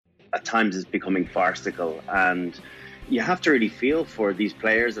at times is becoming farcical, and you have to really feel for these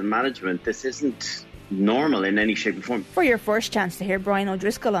players and management. This isn't normal in any shape or form. For your first chance to hear Brian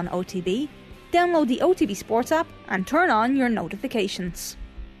O'Driscoll on OTB, download the OTB Sports app and turn on your notifications.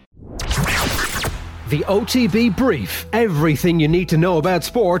 The OTB Brief. Everything you need to know about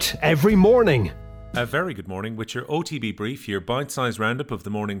sport every morning. A very good morning with your OTB Brief, your bite-sized roundup of the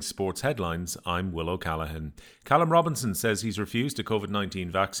morning's sports headlines. I'm Will O'Callaghan. Callum Robinson says he's refused a COVID-19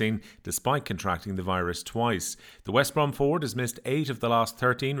 vaccine despite contracting the virus twice. The West Brom forward has missed 8 of the last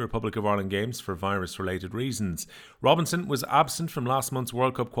 13 Republic of Ireland games for virus-related reasons. Robinson was absent from last month's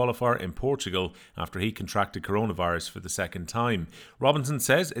World Cup qualifier in Portugal after he contracted coronavirus for the second time. Robinson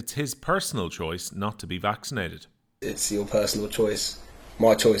says it's his personal choice not to be vaccinated. It's your personal choice.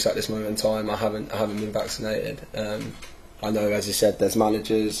 My choice at this moment in time. I haven't been vaccinated. I know, as you said, there's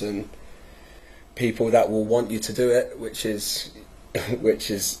managers and people that will want you to do it, which is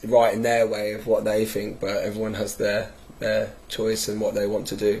right in their way of what they think. But everyone has their choice and what they want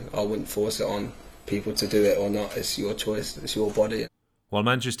to do. I wouldn't force it on people to do it or not. It's your choice. It's your body. While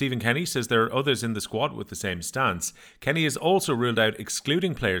manager Stephen Kenny says there are others in the squad with the same stance, Kenny has also ruled out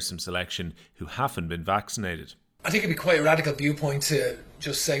excluding players from selection who haven't been vaccinated. I think it'd be quite a radical viewpoint to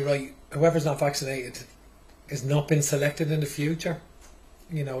just say, right, whoever's not vaccinated is not been selected in the future.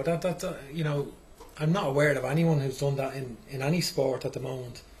 You know, I'm not aware of anyone who's done that in any sport at the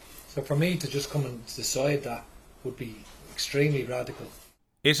moment. So for me to just come and decide that would be extremely radical.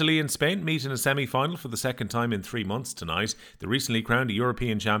 Italy and Spain meet in a semi-final for the second time in 3 months tonight. The recently crowned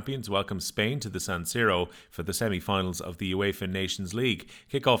European champions welcome Spain to the San Siro for the semi-finals of the UEFA Nations League.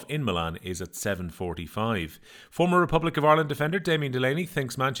 Kick-off in Milan is at 7:45. Former Republic of Ireland defender Damien Delaney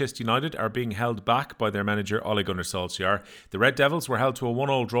thinks Manchester United are being held back by their manager Ole Gunnar Solskjaer. The Red Devils were held to a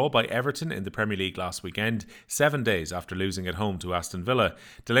 1-1 draw by Everton in the Premier League last weekend, 7 days after losing at home to Aston Villa.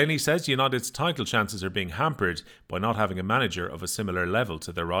 Delaney says United's title chances are being hampered by not having a manager of a similar level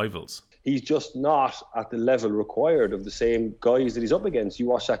to their rivals. He's just not at the level required of the same guys that he's up against. You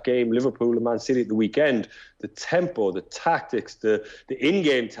watch that game, Liverpool and Man City at the weekend, the tempo, the tactics, the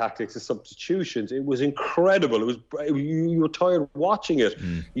in-game tactics, the substitutions, it was incredible. You were tired watching it.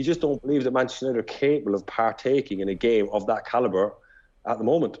 You just don't believe that Manchester United are capable of partaking in a game of that calibre at the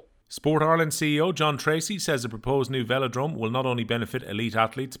moment. Sport Ireland CEO John Tracy says a proposed new velodrome will not only benefit elite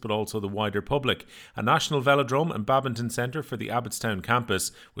athletes but also the wider public. A national velodrome and badminton centre for the Abbottstown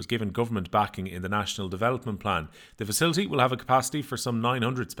campus was given government backing in the National Development Plan. The facility will have a capacity for some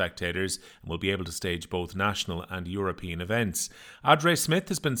 900 spectators and will be able to stage both national and European events. Adre Smith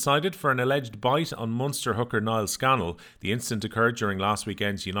has been cited for an alleged bite on Munster hooker Niall Scannell. The incident occurred during last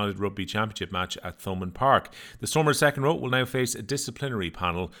weekend's United Rugby Championship match at Thomond Park. The Stormers' second row will now face a disciplinary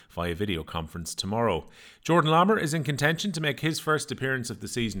panel via video conference tomorrow. Jordan Lammer is in contention to make his first appearance of the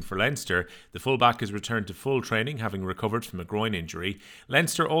season for Leinster. The fullback has returned to full training, having recovered from a groin injury.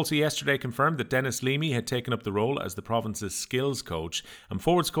 Leinster also yesterday confirmed that Dennis Leamy had taken up the role as the province's skills coach, and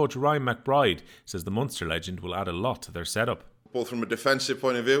forwards coach Ryan McBride says the Munster legend will add a lot to their setup. Both from a defensive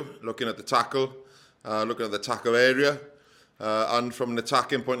point of view, looking at the tackle, looking at the tackle area, and from an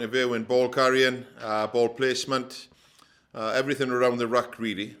attacking point of view in ball carrying, ball placement, everything around the ruck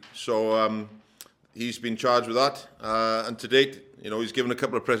really. So he's been charged with that, and to date, he's given a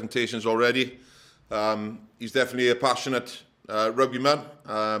couple of presentations already. He's definitely a passionate rugby man.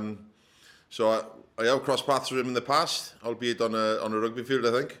 So I have crossed paths with him in the past, albeit on a rugby field,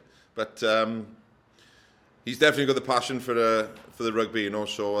 I think. But he's definitely got the passion for the rugby,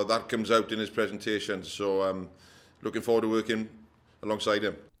 So that comes out in his presentation. So looking forward to working alongside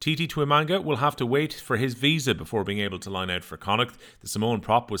him. Titi Tuimanga will have to wait for his visa before being able to line out for Connacht. The Samoan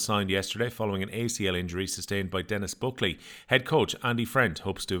prop was signed yesterday following an ACL injury sustained by Dennis Buckley. Head coach Andy Friend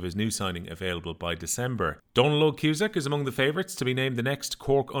hopes to have his new signing available by December. Donal O'Callaghan is among the favourites to be named the next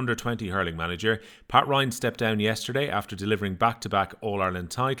Cork under-20 hurling manager. Pat Ryan stepped down yesterday after delivering back-to-back All-Ireland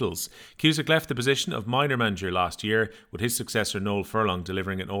titles. Cusack left the position of minor manager last year, with his successor Noel Furlong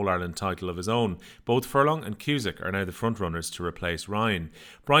delivering an All-Ireland title of his own. Both Furlong and Cusack are now the front-runners to replace Ryan.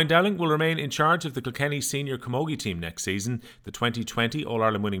 Brian Dowling will remain in charge of the Kilkenny senior camogie team next season. The 2020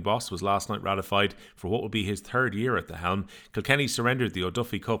 All-Ireland winning boss was last night ratified for what will be his third year at the helm. Kilkenny surrendered the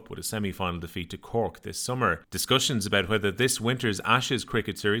O'Duffy Cup with a semi-final defeat to Cork this summer. Discussions about whether this winter's Ashes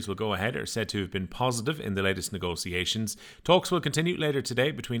cricket series will go ahead are said to have been positive in the latest negotiations. Talks will continue later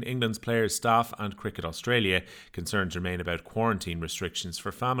today between England's players, staff and Cricket Australia. Concerns remain about quarantine restrictions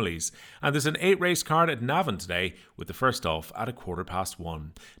for families. And there's an 8-race card at Navan today, with the first off at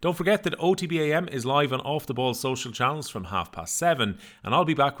 1:15. Don't forget that OTB AM is live on Off the Ball social channels from 7:30, and I'll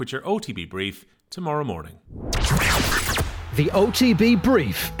be back with your OTB Brief tomorrow morning. The OTB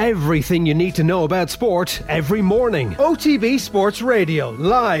Brief. Everything you need to know about sport every morning. OTB Sports Radio.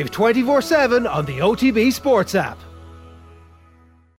 Live 24/7 on the OTB Sports app.